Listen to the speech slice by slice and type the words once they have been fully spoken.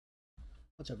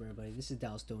What's up, everybody? This is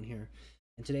Stone here,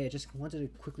 and today I just wanted to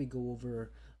quickly go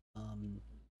over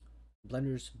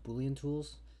Blender's Boolean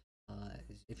tools.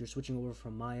 If you're switching over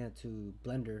from Maya to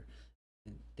Blender,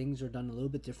 things are done a little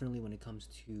bit differently when it comes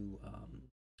to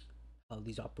how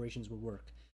these operations will work.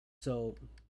 So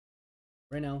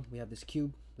right now we have this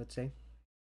cube, let's say,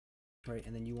 right,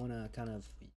 and then you want to kind of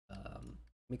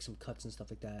make some cuts and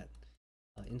stuff like that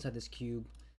inside this cube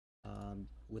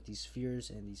with these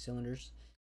spheres and these cylinders.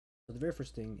 So the very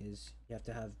first thing is you have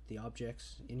to have the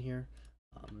objects in here.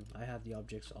 I have the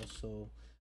objects also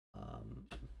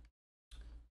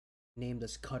named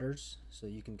as cutters, so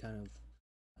you can kind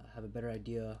of have a better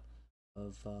idea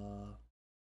of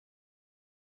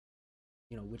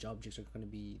which objects are going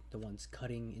to be the ones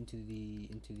cutting into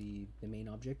the main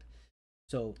object.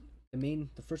 So the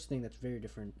first thing that's very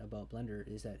different about Blender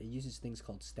is that it uses things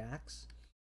called stacks,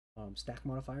 stack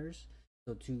modifiers.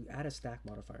 So to add a stack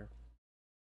modifier,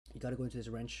 you got to go into this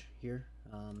wrench here,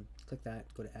 click that,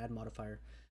 go to add modifier,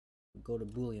 go to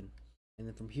Boolean, and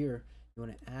then from here you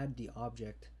want to add the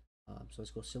object. So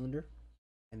let's go cylinder,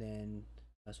 and then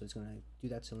so it's going to do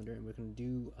that cylinder, and we're going to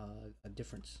do a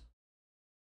difference,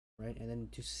 right? And then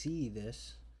to see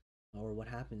this or what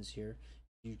happens here,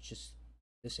 you just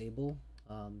disable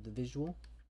the visual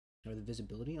or the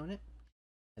visibility on it,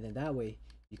 and then that way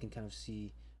you can kind of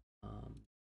see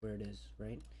where it is,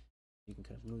 right? You can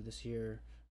kind of move this here,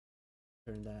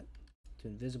 turn that to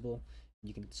invisible.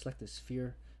 You can select the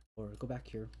sphere or go back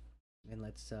here, and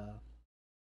let's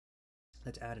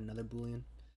add another Boolean.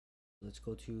 Let's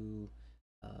go to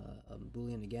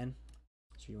Boolean again.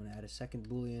 So you want to add a second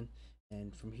Boolean,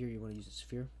 and from here you want to use a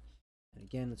sphere. And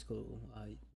again, let's go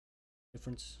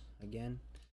difference again,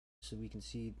 so we can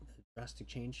see a drastic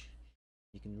change.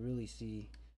 You can really see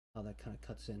how that kind of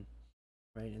cuts in,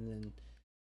 right? And then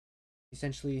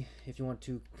essentially, if you want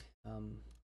to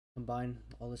combine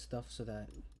all this stuff so that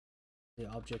the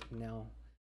object now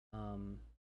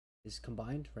is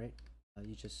combined, right?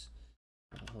 You just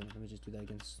hold on, let me just do that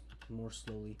again more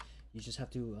slowly. You just have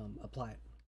to apply it.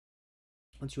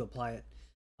 Once you apply it,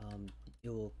 it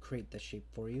will create the shape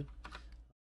for you.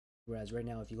 Whereas right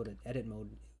now, if you go to edit mode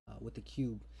with the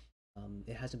cube,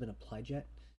 it hasn't been applied yet.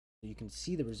 So you can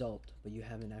see the result, but you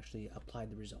haven't actually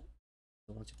applied the result.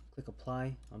 So once you click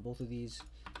apply on both of these,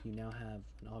 you now have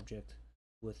an object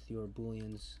with your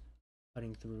Booleans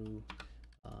cutting through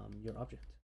your object.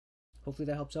 Hopefully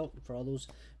that helps out for all those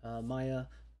Maya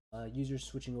users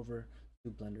switching over to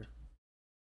Blender.